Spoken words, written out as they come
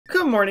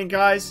Good morning,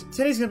 guys.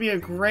 Today's gonna be a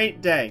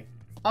great day.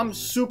 I'm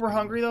super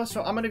hungry though,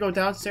 so I'm gonna go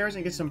downstairs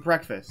and get some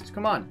breakfast.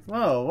 Come on.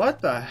 Whoa,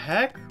 what the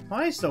heck?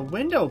 Why is the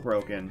window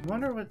broken? I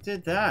wonder what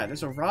did that.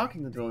 There's a rock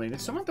in the building.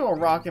 Did someone throw a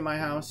rock in my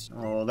house?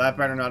 Oh, that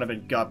better not have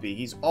been Guppy.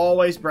 He's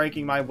always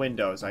breaking my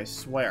windows, I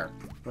swear.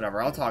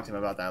 Whatever, I'll talk to him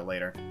about that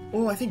later.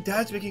 Oh, I think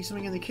Dad's making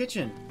something in the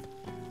kitchen.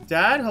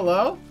 Dad,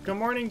 hello? Good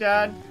morning,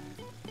 Dad.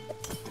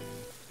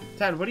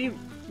 Dad, what are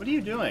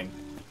you doing?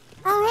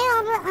 Oh,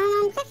 hey, Albert,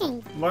 I'm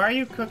cooking. Why are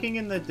you cooking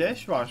in the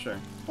dishwasher?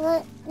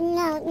 Well,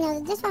 no,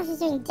 the dishwasher's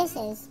doing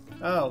dishes.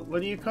 Oh,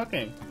 what are you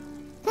cooking?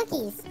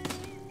 Cookies.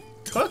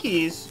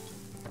 Cookies?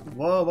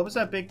 Whoa, what was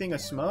that big thing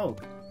of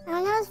smoke?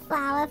 Oh, no, it's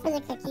flour for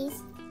the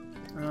cookies.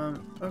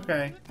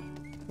 Okay.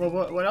 Well,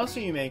 what else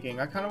are you making?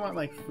 I kind of want,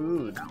 like,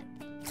 food.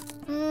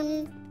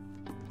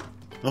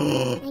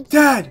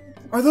 Dad!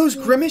 Are those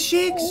Grimace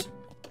shakes?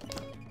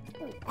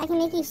 I can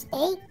make you steak.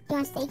 You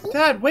want steaky?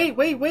 Dad,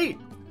 wait!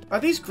 Are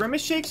these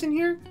Grimace shakes in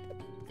here?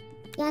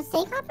 You want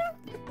steak, Hopper?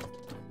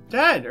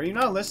 Dad, are you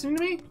not listening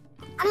to me?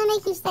 I'm gonna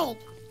make you steak.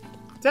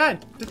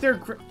 Dad,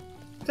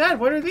 Dad,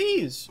 what are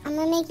these? I'm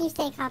gonna make you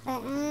steak, Hopper.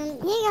 Here you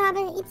go,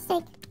 Hopper. Eat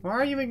steak. Why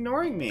are you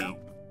ignoring me? Do you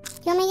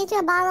want me to get you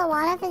a bottle of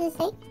water for the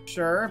steak?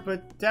 Sure,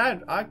 but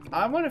Dad,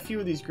 I want a few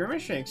of these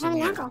Grimace shakes Have in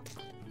an here. apple.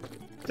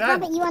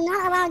 Dad, Hopper, you are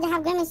not allowed to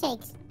have Grimace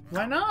shakes.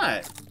 why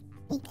not?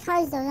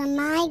 Because those are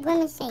my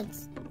Grimace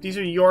shakes. These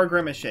are your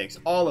Grimace shakes,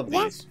 all of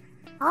Yes. these.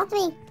 All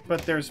three.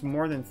 But there's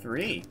more than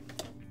 3.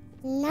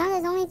 No,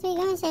 there's only 3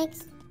 Grimace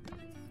shakes.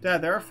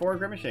 Dad, there are 4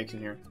 Grimace shakes in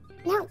here.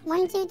 No,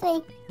 1, 2,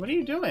 3. What are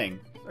you doing?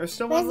 There's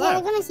still Where's one the other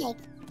left. Grimace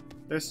shake?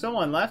 There's still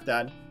one left,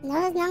 Dad.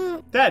 No, there's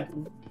not. Dad,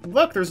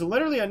 look, there's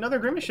literally another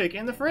Grimace shake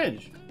in the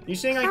fridge. You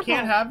saying I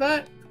can't have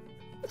that?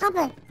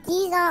 Papa,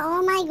 these are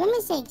all my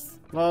Grimace shakes.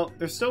 Well,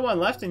 there's still one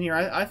left in here.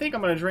 I think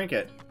I'm gonna drink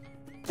it.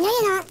 No,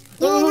 you're not.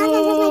 You are not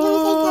gonna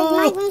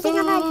touch my Grimace shakes. That's my Grimace shake.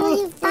 Papa, I told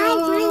you 5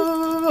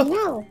 times.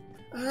 No.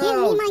 Give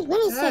me my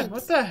Grimace Dad, shakes.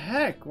 what the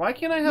heck? Why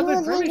can't I have You the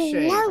are Grimace drinking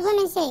shakes? no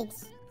Grimace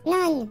shakes.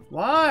 None.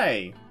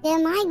 Why? They're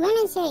my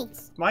Grimace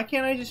shakes. Why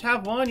can't I just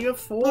have one? You have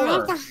 4. I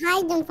have to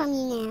hide them from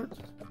you now.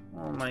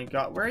 Oh my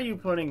god, where are you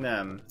putting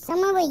them?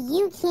 Somewhere where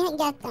you can't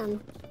get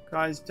them.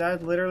 Guys,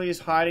 Dad literally is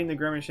hiding the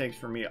Grimace shakes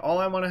from me. All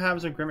I want to have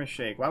is a Grimace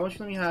shake. Why won't you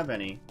let me have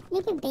any?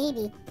 Stupid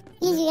baby.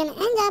 Because you're gonna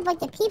end up like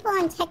the people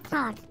on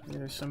TikTok.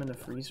 There's some in the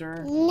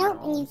freezer. Nope,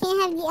 and you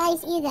can't have the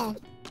ice either.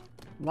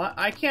 Why?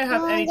 I can't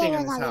have Oh, anything there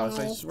in this was house.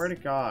 I ice. swear to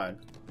God.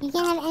 You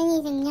can't have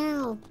anything,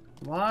 no.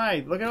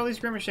 Why? Look at all these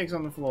Grimace shakes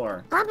on the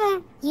floor.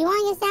 Papa, do you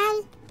want your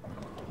salad?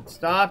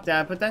 Stop,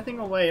 Dad. Put that thing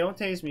away. Don't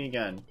taste me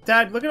again.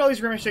 Dad, look at all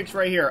these Grimace shakes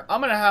right here. I'm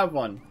gonna have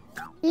one.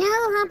 No,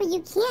 Hopper,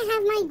 you can't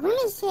have my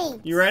Grimace shakes.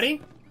 You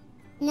ready?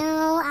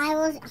 No, I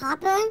was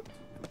Hopper.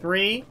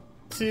 3,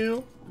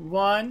 2,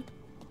 1.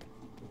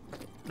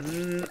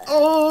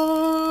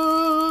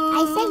 Oh!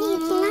 I said you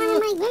cannot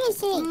have my Grimace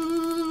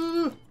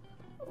shakes.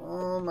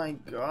 Oh my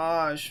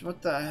gosh!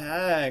 What the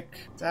heck?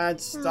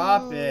 Dad,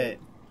 stop it.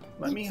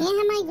 You can't have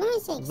my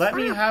Grimace shakes. Let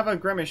me Stop. have a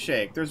Grimace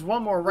shake. There's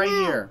one more right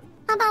No. here.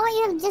 How about what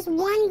you have just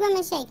one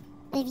Grimace shake?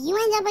 But if you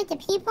end up like the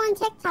people on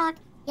TikTok,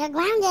 you're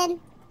grounded.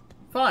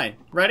 Fine.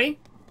 Ready?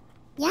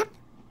 Yep.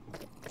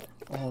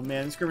 Oh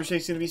man, this Grimace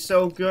shake's gonna be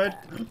so good.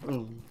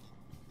 Ooh.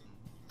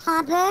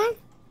 Hopper.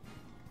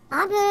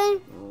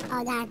 Hopper.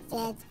 Oh, that's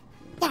it.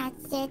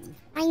 That's it.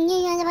 I knew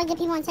you ended up like the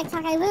people on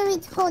TikTok. I literally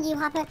told you,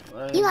 Hopper.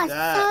 You are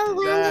so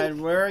grounded.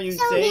 Dad, where are you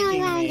so taking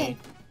grounded. me?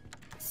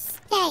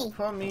 Stay.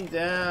 Put me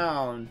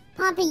down.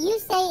 Hopper, you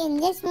stay in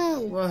this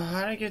room. Well,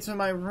 how did I get to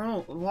my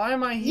room? Why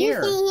am I You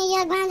here? stay in here,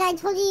 you're grounded. I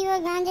told you were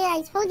grounded.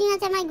 I told you not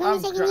to have my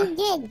Grimace shake, and you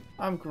did.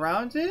 I'm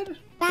grounded?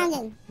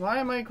 Grounded. Why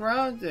am I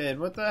grounded?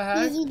 What the heck?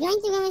 Because you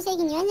drank the Grimace shake,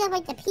 and you ended up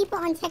like the people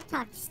on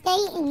TikTok. Stay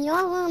in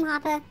your room,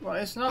 Hopper. Well,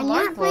 it's not I'm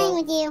my not playing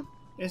fault. with you.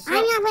 It's I'm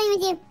not playing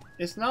with you.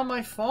 It's not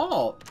my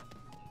fault.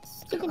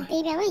 Stupid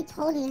baby, I already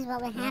told him this is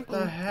what would What the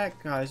happen.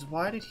 heck, guys?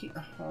 Why did he...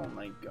 Oh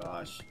my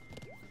gosh.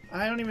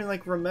 I don't even,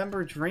 like,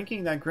 remember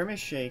drinking that Grimace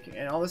shake,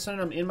 and all of a sudden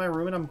I'm in my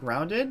room and I'm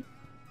grounded?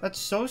 That's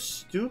so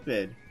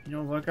stupid. You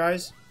know what,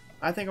 guys?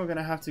 I think I'm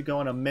gonna have to go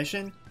on a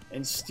mission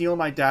and steal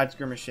my dad's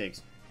Grimace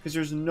shakes. Because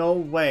there's no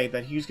way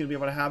that he's gonna be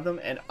able to have them,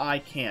 and I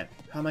can't.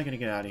 How am I gonna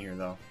get out of here,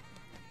 though?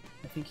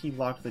 I think he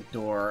locked the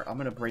door. I'm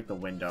gonna break the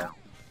window.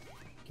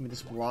 Give me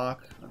this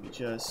block. Let me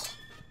just...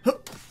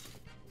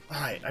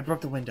 Alright, I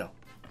broke the window.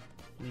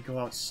 Let me go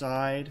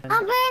outside.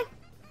 Hopper?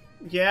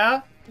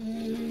 Yeah?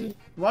 Mm,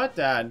 What,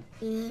 Dad?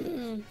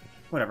 mm.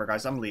 Whatever,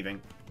 guys. I'm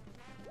leaving.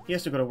 He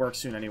has to go to work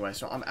soon anyway,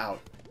 so I'm out.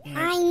 And...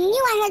 I knew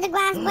I heard the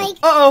glass break.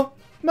 Uh-oh!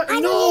 I told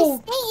you No!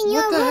 to stay in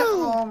your What the heck?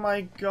 room. Oh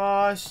my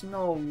gosh,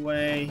 no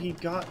way. He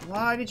got...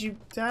 Why did you...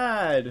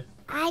 Dad?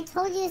 I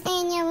told you to stay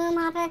in your room,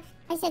 Hopper.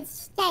 I said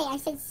stay. I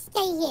said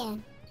stay here.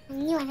 I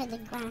knew I heard the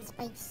glass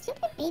break.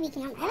 Stupid baby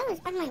cannot ever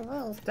respect my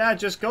rules. Dad,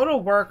 just go to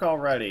work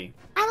already.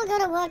 I will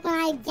go to work when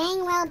I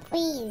dang well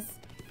please.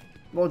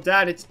 Well,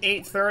 Dad, it's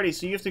 8:30,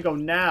 so you have to go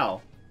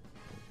now.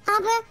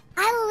 Hopper,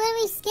 I will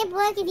literally skip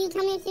work if you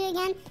tell me to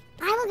again.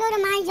 I will go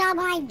to my job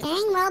when I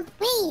dang well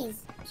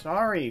please.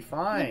 Sorry, The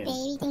fine.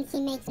 baby thinks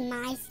he makes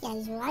my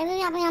schedule. I really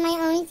have to be on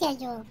my own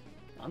schedule.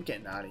 I'm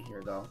getting out of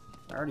here, though.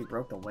 I already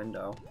broke the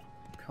window.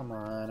 Come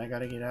on, I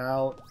gotta get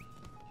out.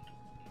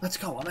 Let's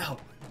go, I'm out.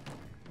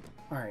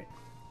 Alright.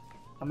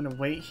 I'm gonna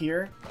wait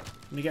here.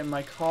 I'm gonna get in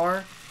my car.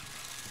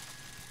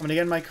 I'm gonna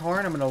get in my car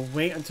and I'm gonna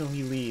wait until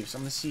he leaves.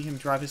 I'm gonna see him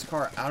drive his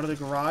car out of the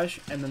garage,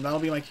 and then that'll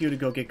be my cue to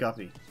go get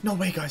Guppy. No,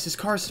 wait, guys, his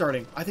car's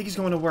starting. I think he's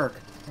going to work.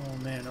 Oh,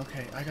 man,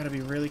 okay. I gotta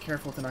be really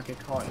careful to not get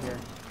caught here.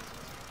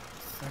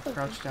 I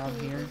crouch down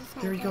here.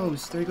 There he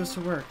goes. There he goes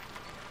to work.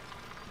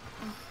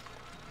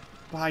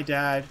 Bye,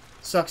 Dad.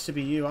 Sucks to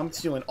be you. I'm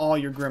stealing all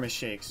your Grimace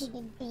shakes.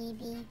 Stupid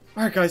baby.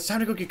 Alright, guys, time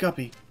to go get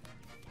Guppy.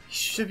 He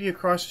should be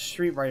across the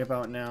street right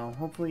about now.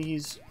 Hopefully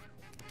he's...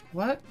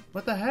 What?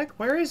 What the heck?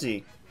 Where is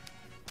he?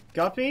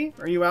 Guppy?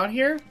 Are you out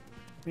here?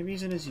 Maybe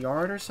he's in his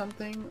yard or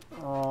something?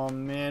 Oh,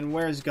 man.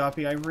 Where's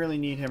Guppy? I really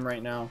need him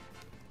right now.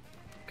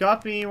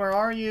 Guppy, where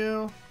are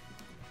you?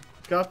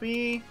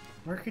 Guppy?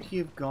 Where could he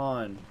have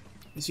gone?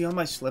 Is he on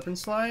my slip and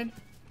slide?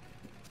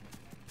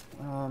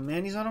 Oh,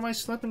 man, he's not on my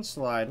slip and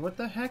slide. What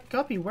the heck?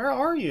 Guppy, where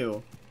are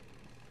you?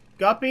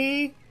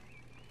 Guppy?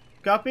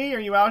 Guppy, are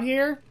you out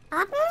here?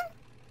 Hopper?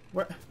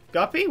 Where?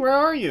 Guppy, where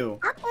are you?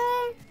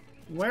 Hopper?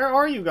 Where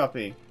are you,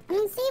 Guppy? I'm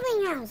in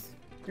Seedling House.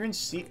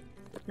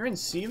 You're in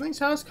Seedling's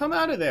house? Come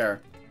out of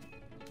there.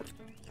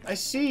 I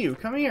see you.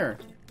 Come here.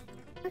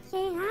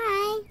 Okay,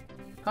 hi.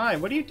 Hi,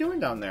 what are you doing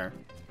down there?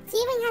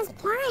 Seedling has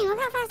Prime. Look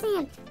how fast I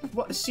am.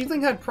 What?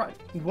 Seedling had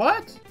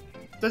What?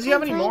 Does he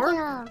have any more?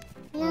 No,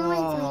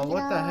 Oh,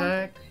 what the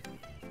heck?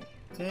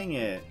 Dang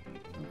it.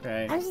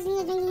 Okay. I was just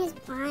drinking his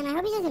Prime. I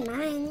hope he doesn't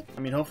mind. I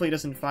mean, hopefully he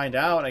doesn't find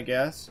out, I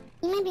guess.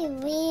 He might be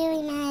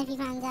really mad if he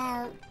finds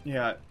out.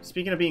 Yeah,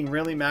 speaking of being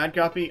really mad,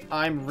 Guppy,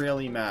 I'm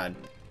really mad.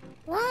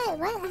 What?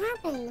 What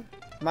happened?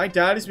 My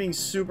dad is being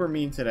super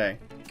mean today.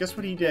 Guess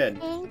what he did?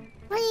 Okay.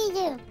 What did he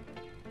do?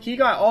 He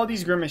got all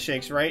these Grimace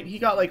shakes, right? He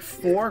got like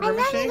 4 Grimace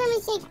I love shakes.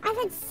 Grimace shakes. I've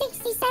had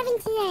 67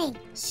 today.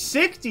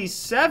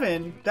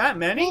 67? That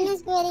many?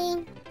 Grimace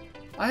goodie.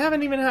 I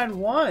haven't even had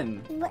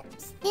one. What?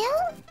 Still?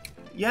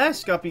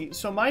 Yes, Guppy.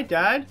 So my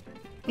dad,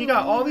 he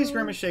got all these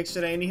Grimace shakes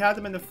today, and he had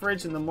them in the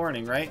fridge in the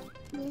morning, right?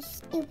 You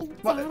stupid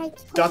What? dad. I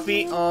told Guppy,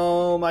 you.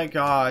 oh my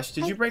gosh.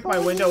 Did you break my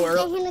told window you to get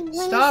early? him a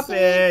Grimace Stop shake.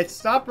 it.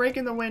 Stop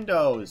breaking the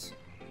windows.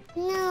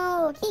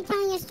 No, keep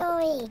telling your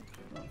story.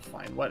 Oh,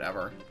 fine,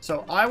 whatever.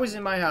 So I was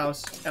in my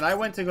house, and I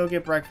went to go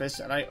get breakfast,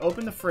 and I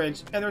opened the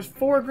fridge, and there's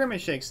 4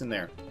 Grimace shakes in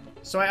there.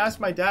 So I asked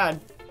my dad,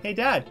 hey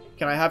Dad,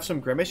 can I have some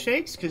Grimace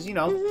shakes? Because, you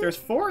know, there's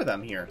 4 of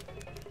them here.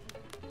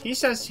 He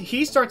says,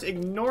 he starts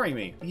ignoring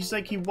me. He's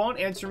like, he won't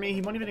answer me.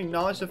 He won't even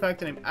acknowledge the fact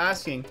that I'm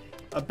asking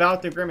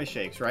about the Grimace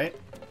shakes, right?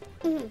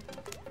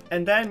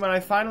 And then when I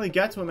finally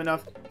get to him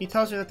enough, he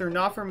tells me that they're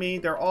not for me,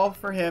 they're all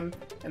for him,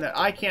 and that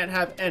I can't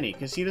have any,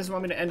 because he doesn't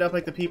want me to end up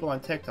like the people on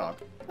TikTok.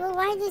 Well,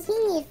 why does he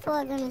need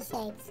 4 Grimace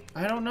shakes?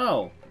 I don't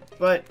know.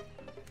 But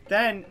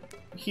then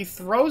he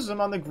throws them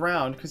on the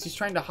ground because he's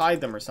trying to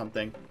hide them or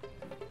something.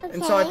 Okay.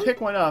 And so I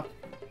pick one up,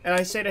 and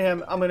I say to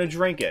him, I'm going to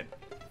drink it.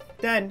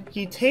 Then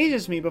he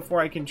tases me before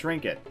I can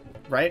drink it,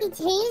 right? He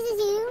tases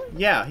you?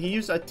 Yeah, he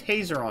used a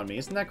taser on me.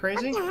 Isn't that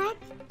crazy? What the heck?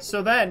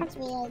 So then, That's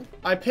weird.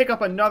 I pick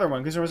up another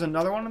one because there was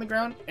another one on the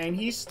ground, and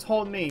he's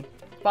told me,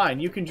 fine,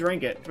 you can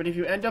drink it, but if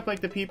you end up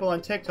like the people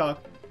on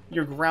TikTok,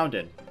 you're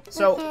grounded.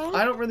 So, Okay.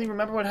 I don't really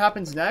remember what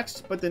happens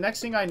next, but the next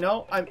thing I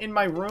know, I'm in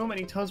my room and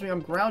he tells me I'm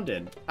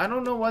grounded. I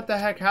don't know what the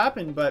heck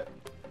happened, but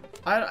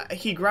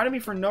he grounded me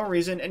for no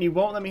reason and he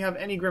won't let me have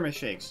any Grimace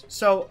shakes.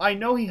 So, I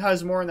know he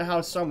has more in the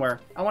house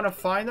somewhere. I want to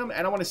find them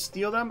and I want to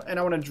steal them and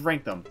I want to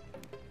drink them.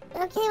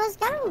 Okay, let's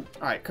go.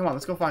 Alright, come on,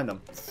 let's go find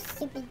them.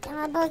 Stupid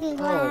broken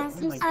glass. Oh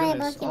I'm my sorry I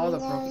goodness, broke all your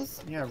the broken...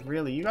 windows. Yeah,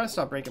 really, you gotta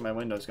stop breaking my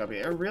windows,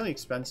 Guppy. They're really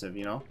expensive,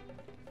 you know?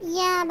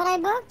 Yeah, but I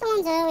broke the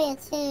ones earlier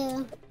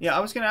too. Yeah, I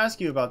was gonna ask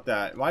you about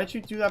that. Why did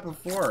you do that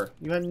before?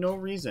 You had no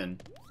reason.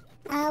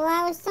 Well,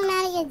 I was so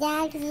mad at your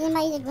dad because he didn't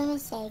buy you the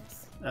Grimace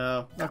shakes.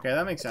 Oh, okay,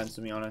 that makes sense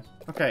to be honest.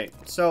 Okay,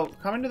 so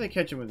come into the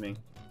kitchen with me.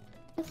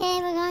 Okay,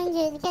 we're going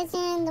to the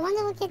kitchen, the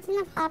wonderful kitchen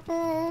of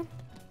Hopper.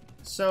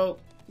 So,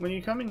 when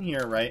you come in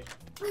here, right,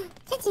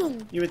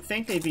 Kitchen. you would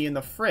think they'd be in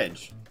the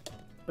fridge.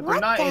 But they're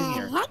What not the in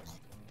here. heck?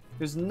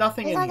 There's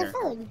nothing Where's in all here.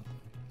 the food?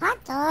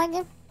 Hot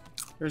dog.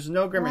 There's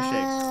no Grimace shakes.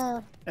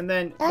 Whoa. And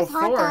then Those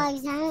hot before...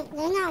 dogs, they're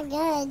not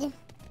good.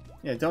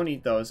 Yeah, don't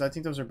eat those. I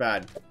think those are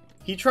bad.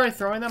 He tried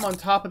throwing them on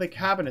top of the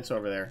cabinets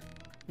over there.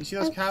 You see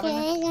those cabinets?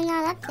 Okay, they're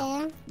not up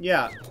there.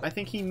 Yeah, I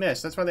think he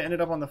missed. That's why they ended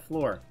up on the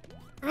floor.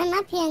 I'm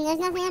up here and there's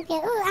nothing up here.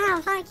 Ooh,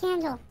 ow, hot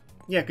candle.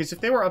 Yeah, because if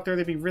they were up there,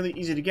 they'd be really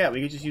easy to get.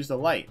 We could just use the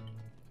light.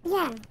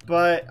 Yeah.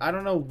 But I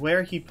don't know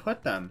where he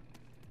put them.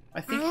 I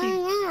I think don't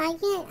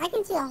know. I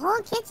can see the whole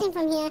kitchen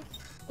from here,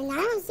 and I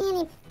don't see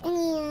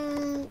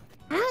any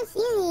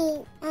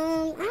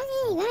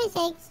Grimace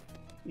shakes.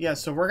 Yeah,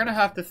 so we're gonna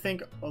have to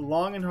think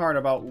long and hard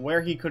about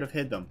where he could have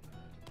hid them.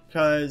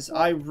 Because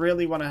I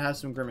really want to have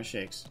some Grimace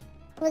shakes.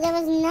 Well, there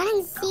was none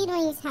in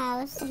Seedling's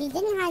house, so he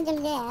didn't hide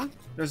them there.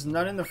 There's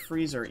none in the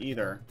freezer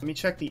either. Let me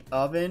check the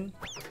oven.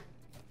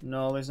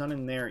 No, there's none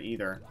in there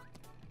either.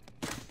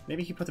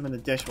 Maybe he put them in the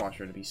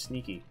dishwasher to be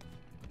sneaky.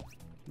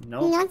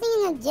 Nope. Nothing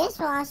in the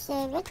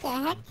dishwasher. What the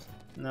heck?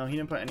 No, he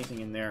didn't put anything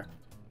in there.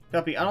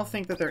 Guppy, I don't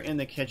think that they're in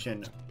the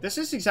kitchen. This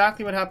is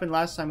exactly what happened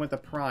last time with the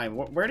prime.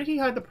 Where did he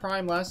hide the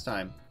prime last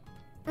time?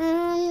 I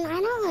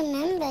don't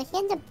remember. He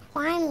had the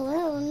prime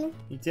room.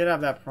 He did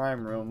have that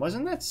prime room.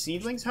 Wasn't that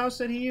Seedling's house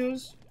that he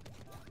used?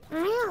 I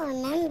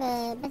don't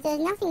remember, but there's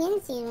nothing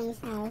in Steven's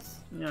house.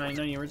 Yeah, I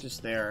know you were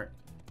just there.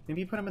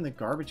 Maybe you put him in the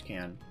garbage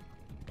can.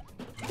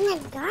 In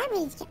the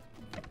garbage can?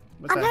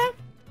 What's that?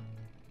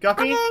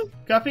 Guppy? Hopper?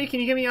 Guppy, can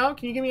you get me out?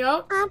 Can you get me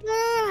out? Hopper?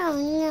 Oh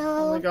no.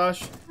 Oh my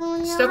gosh. Oh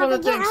no. Step on the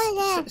Hopper, get out of thing.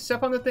 there.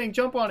 Step on the thing.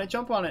 Jump on it.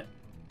 Jump on it.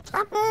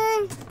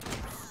 Hopper.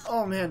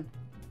 Oh man.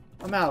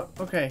 I'm out.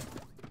 Okay.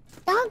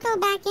 Don't go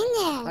back in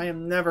there. I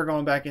am never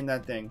going back in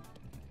that thing.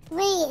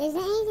 Wait, is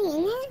there anything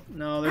in there?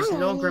 No, there's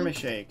no Grimace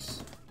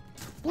shakes.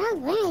 No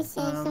Grimace shakes.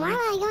 So why would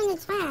I go in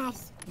the trash?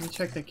 Let me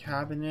check the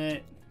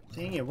cabinet.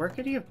 Dang it, where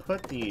could he have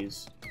put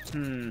these?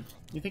 You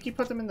think he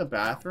put them in the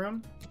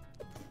bathroom?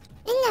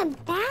 In the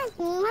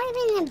bathroom? Why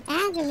would in the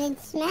bathroom? It'd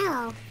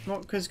smell. Well,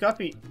 because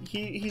Guppy,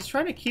 he's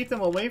trying to keep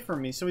them away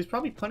from me, so he's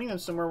probably putting them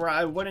somewhere where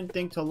I wouldn't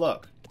think to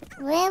look.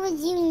 Where would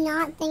you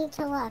not think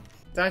to look?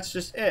 That's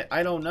just it.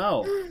 I don't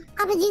know.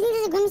 But do you think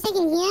there's a Grimace shake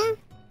in here?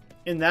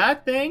 In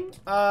that thing?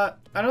 I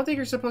don't think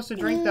you're supposed to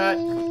drink that.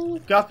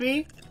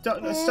 Guppy?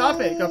 Don't, stop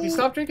it, Guppy.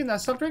 Stop drinking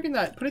that. Stop drinking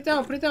that. Put it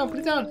down. Put it down. Put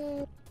it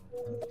down.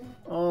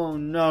 Oh,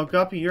 no.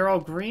 Guppy, you're all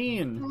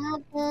green.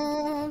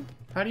 Hopper.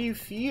 How do you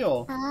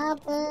feel?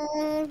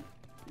 Hopper.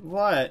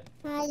 What?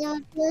 I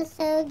don't feel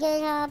so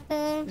good,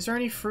 Hopper. Is there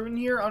any fruit in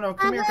here? Oh, no.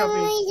 Come here, Hopper,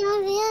 Guppy. I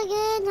don't feel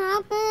good,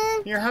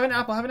 Hopper. Here, have an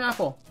apple. Have an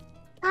apple.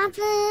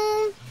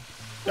 Hopper.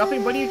 Guppy,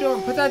 what are you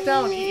doing? Put that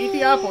down. Eat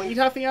the apple. Eat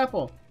half the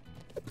apple.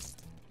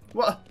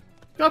 What?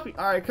 Guppy,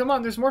 alright, come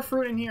on. There's more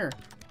fruit in here.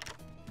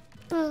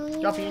 Oh,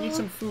 no. Guppy, you need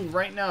some food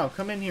right now.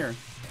 Come in here.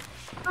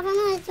 I'm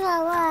gonna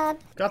throw up.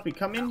 Guppy,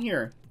 come in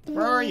here.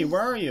 Where are you?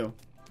 Where are you?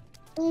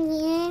 In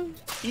here.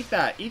 Eat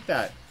that. Eat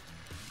that.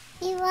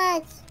 Eat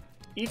what?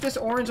 Eat this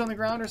orange on the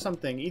ground or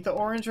something. Eat the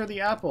orange or the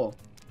apple.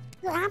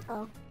 The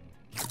apple.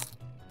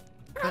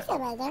 I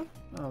feel better.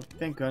 Oh,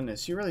 thank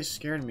goodness. You really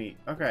scared me.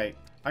 Okay,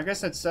 I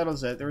guess that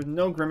settles it. There were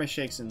no Grimace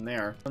shakes in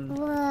there.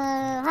 Whoa,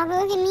 Hopper,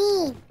 look at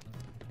me.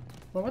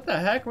 Well, what the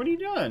heck? What are you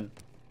doing?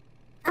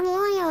 I'm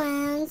rolling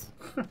around.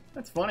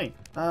 That's funny.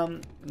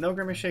 No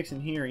Grimace shakes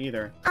in here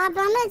either. Hopper,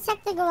 I'm gonna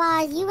check the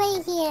garage. You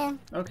wait here.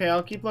 Okay,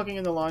 I'll keep looking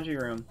in the laundry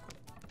room.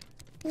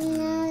 No,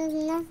 there's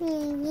nothing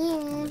in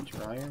here. The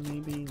dryer,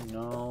 maybe?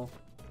 No.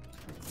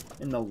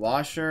 In the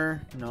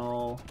washer?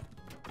 No.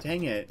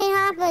 Dang it. Hey,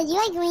 Hopper, do you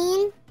like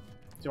green?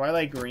 Do I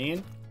like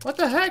green? What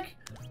the heck?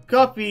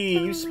 Guppy,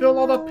 you spilled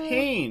all the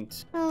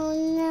paint. Oh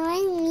no, I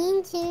didn't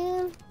mean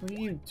to. What are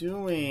you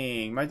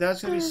doing? My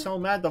dad's gonna be so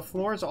mad. The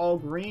floor's all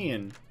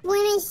green.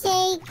 Grimace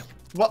shake.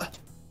 What?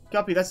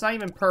 Guppy, that's not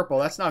even purple.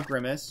 That's not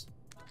Grimace.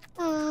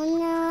 Oh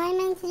no, I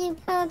meant to do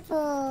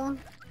purple.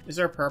 Is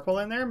there purple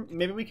in there?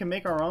 Maybe we can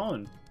make our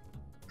own.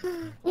 We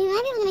might be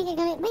able to make a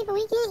Grimace. Wait, but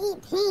we can't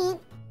eat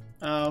paint.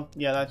 Oh,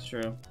 yeah, that's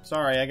true.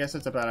 Sorry, I guess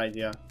that's a bad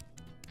idea.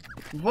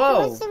 So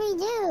Whoa! what should we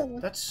do?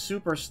 That's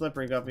super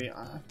slippery, Guppy.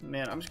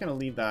 Man, I'm just gonna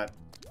leave that.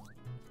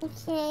 Okay.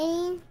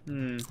 Oh,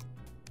 no.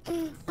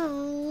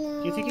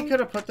 Do you think he could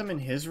have put them in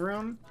his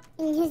room?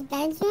 In his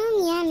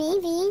bedroom? Yeah,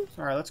 maybe.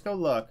 Alright, let's go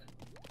look.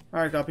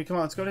 Alright, Guppy, come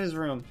on, let's go to his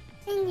room.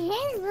 In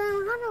his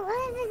room? Hopper,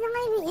 what if there's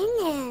somebody in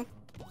there?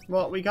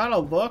 Well, we gotta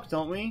look,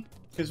 don't we?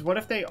 Because what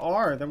if they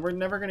are? Then we're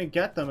never gonna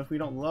get them if we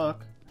don't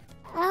look.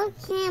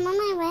 Okay, I'm on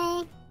my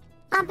way.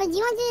 Hopper, do you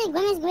want to do the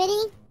Grimace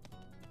Gritty?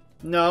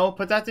 No,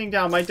 put that thing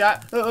down. My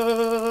dad...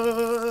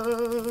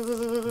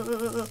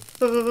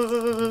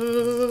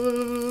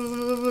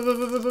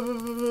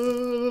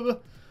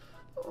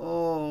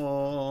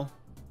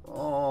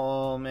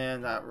 Oh,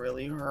 man, that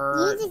really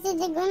hurt. You just did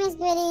the Grimace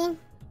Gritty.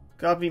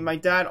 Guppy, my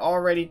dad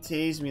already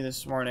tased me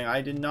this morning.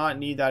 I did not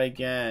need that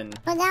again.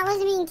 But that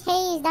wasn't being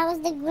tased. That was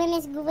the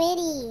Grimace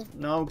Gritty.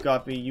 No,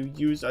 Guppy, you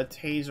used a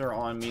taser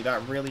on me.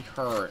 That really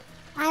hurt.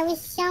 I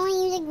was showing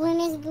you the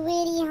Grimace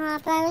Gritty,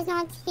 Hopper. I was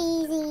not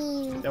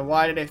tasing you. Then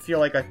why did it feel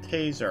like a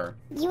taser?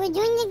 You were doing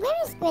the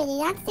Grimace Gritty.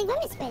 That's the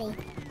Grimace Gritty.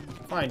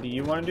 Fine, do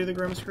you want to do the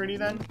Grimace Gritty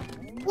then?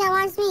 Yeah,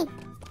 watch me.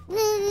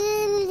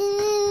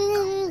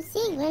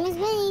 See, Grimace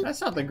Gritty. That's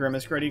not the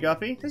Grimace Gritty,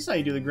 Guppy. This is how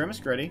you do the Grimace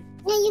Gritty.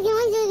 Yeah, you can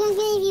only do the Grimace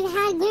Gritty if you've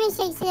had Grimace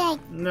shakes today.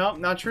 No,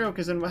 not true,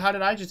 because then how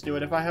did I just do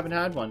it if I haven't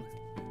had one?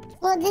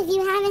 Well, if you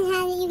haven't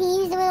had it, you can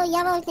use the little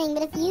yellow thing.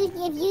 But if you use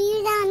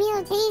that on me,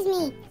 it'll tase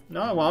me.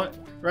 No, I won't.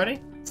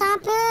 Ready?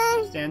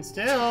 Chopper. Stand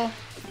still.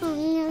 Oh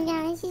no,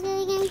 guys, he's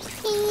really gonna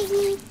tase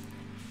me.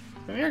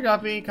 Come here,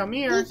 Guppy. Come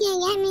here. You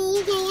can't get me.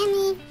 You can't get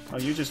me. Oh,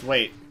 you just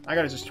wait. I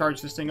gotta just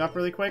charge this thing up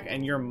really quick,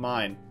 and you're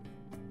mine.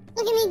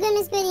 Look at me,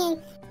 Grimace Gritty.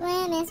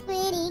 Grimace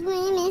Gritty,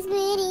 Grimace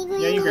Gritty,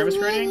 Grimace. Yeah, you Grimace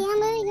Gritty? You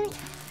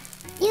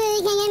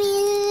really can't get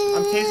me.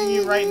 I'm tasing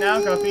you right now,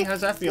 Guppy. How's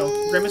that feel?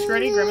 Grimace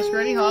Gritty? Grimace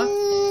Gritty, huh?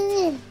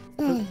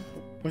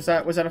 Was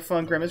that a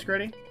fun Grimace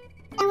Gritty?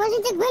 That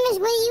wasn't the Grimace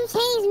Gritty. You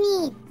tased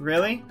me.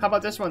 Really? How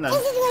about this one then?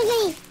 This is the Grimace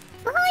Gritty.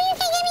 Oh, you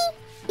can't get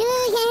me.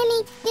 You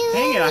can't hit me.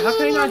 Dang it, how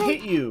can I not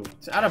hit you?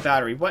 It's out of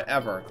battery,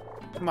 whatever.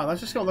 Come on,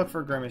 let's just go look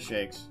for Grimace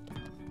shakes.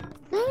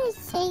 Grimace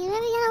shakes, where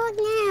are we gonna look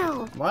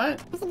now?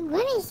 What? I said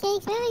Grimace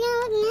shakes, where are we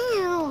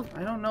gonna look now?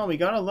 I don't know, we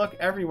gotta look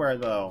everywhere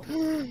though.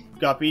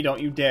 Guppy,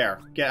 don't you dare.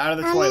 Get out of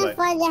the I'm toilet.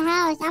 gonna flood the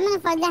house. I'm gonna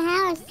flood the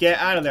house. Get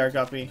out of there,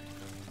 Guppy.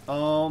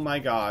 Oh my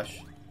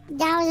gosh.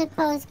 That was a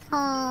close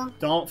call.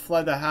 Don't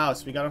flood the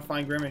house, we gotta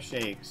find Grimace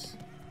shakes.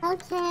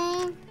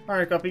 Okay.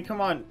 Alright, Guppy, come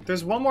on.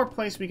 There's one more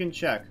place we can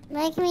check.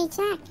 Where can we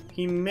check?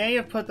 He may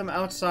have put them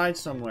outside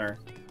somewhere.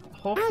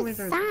 Hopefully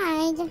there's...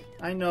 Outside?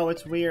 I know,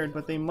 it's weird,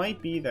 but they might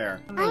be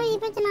there. Why would you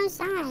put them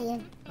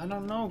outside? I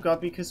don't know,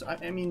 Guppy, because,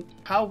 I mean,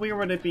 how weird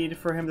would it be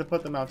for him to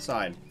put them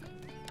outside?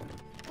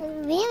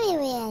 Really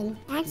weird,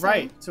 actually.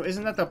 Right, so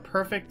isn't that the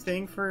perfect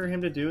thing for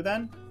him to do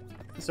then?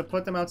 Is to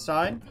put them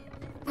outside?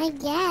 I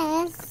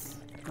guess.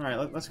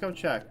 Alright, let's go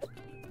check.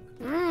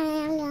 Alright,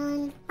 I'm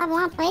going. I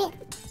want wait.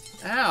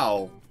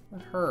 Ow!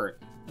 That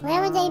hurt.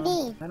 Where would they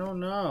be? I don't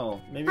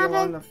know. Maybe Papa?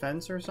 along the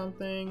fence or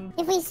something?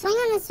 If we swing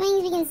on the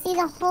swings, we can see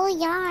the whole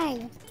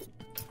yard.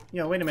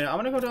 Yeah, wait a minute. I'm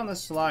gonna go down the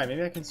slide.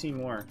 Maybe I can see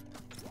more.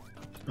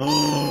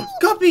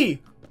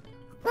 Guppy!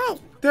 What?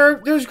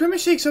 There's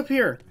Grimace shakes up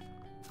here!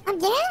 Up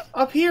there?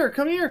 Up here!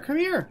 Come here! Come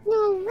here!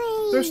 No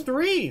way. There's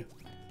 3!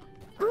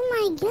 Oh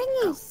my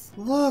goodness.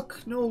 Look!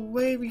 No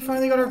way! We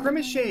finally got our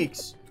Grimace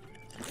shakes!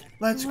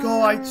 Let's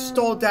go! I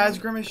stole Dad's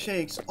Grimace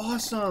shakes!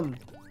 Awesome!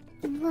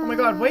 Whoa. Oh my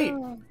god, wait!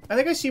 I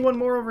think I see one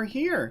more over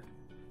here!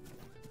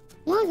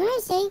 More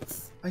Grimace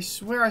shakes. I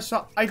swear I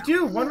saw... I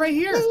do! One right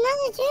here! There's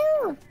another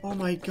two! Oh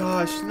my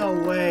gosh, no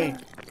way!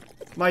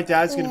 My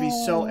dad's gonna be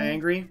so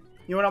angry.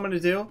 You know what I'm gonna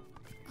do?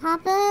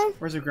 Hopper?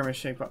 Where's the Grimace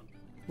shake?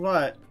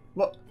 What?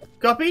 What?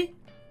 Guppy?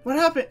 What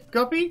happened?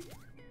 Guppy?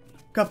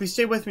 Guppy,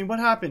 stay with me. What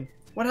happened?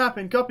 What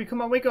happened? Guppy,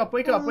 come on, wake up,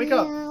 wake up, wake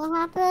up!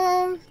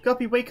 Hopper.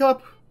 Guppy, wake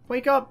up!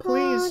 Wake up,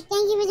 please! Oh,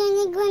 thank you for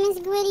doing the Grimace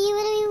Gritty. You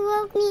literally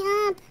woke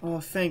me up. Oh,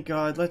 thank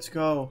God. Let's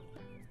go.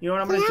 You know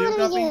what I'm gonna do,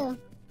 Guppy?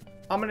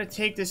 I'm gonna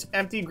take this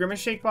empty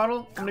Grimace shake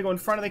bottle. I'm gonna go in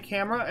front of the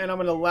camera and I'm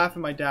gonna laugh at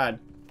my dad.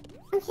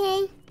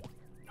 Okay.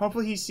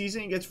 Hopefully he sees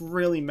it and gets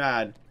really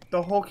mad.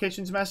 The whole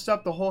kitchen's messed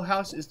up. The whole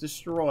house is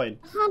destroyed.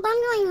 Hop,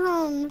 I'm going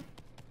home.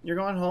 You're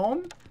going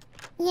home?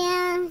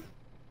 Yeah.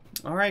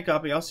 Alright,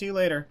 Guppy. I'll see you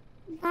later.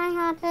 Bye,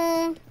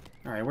 Hopper.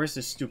 Alright, where's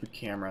this stupid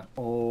camera?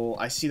 Oh,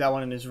 I see that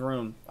one in his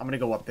room. I'm gonna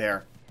go up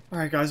there.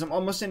 Alright, guys. I'm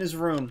almost in his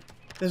room.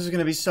 This is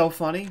gonna be so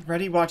funny.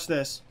 Ready? Watch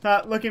this.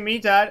 Look at me,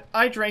 Dad.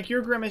 I drank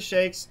your Grimace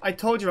shakes. I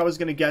told you I was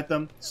gonna get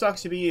them.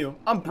 Sucks to be you.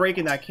 I'm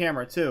breaking that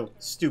camera, too.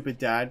 Stupid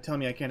Dad. Tell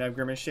me I can't have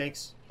Grimace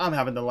shakes. I'm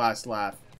having the last laugh.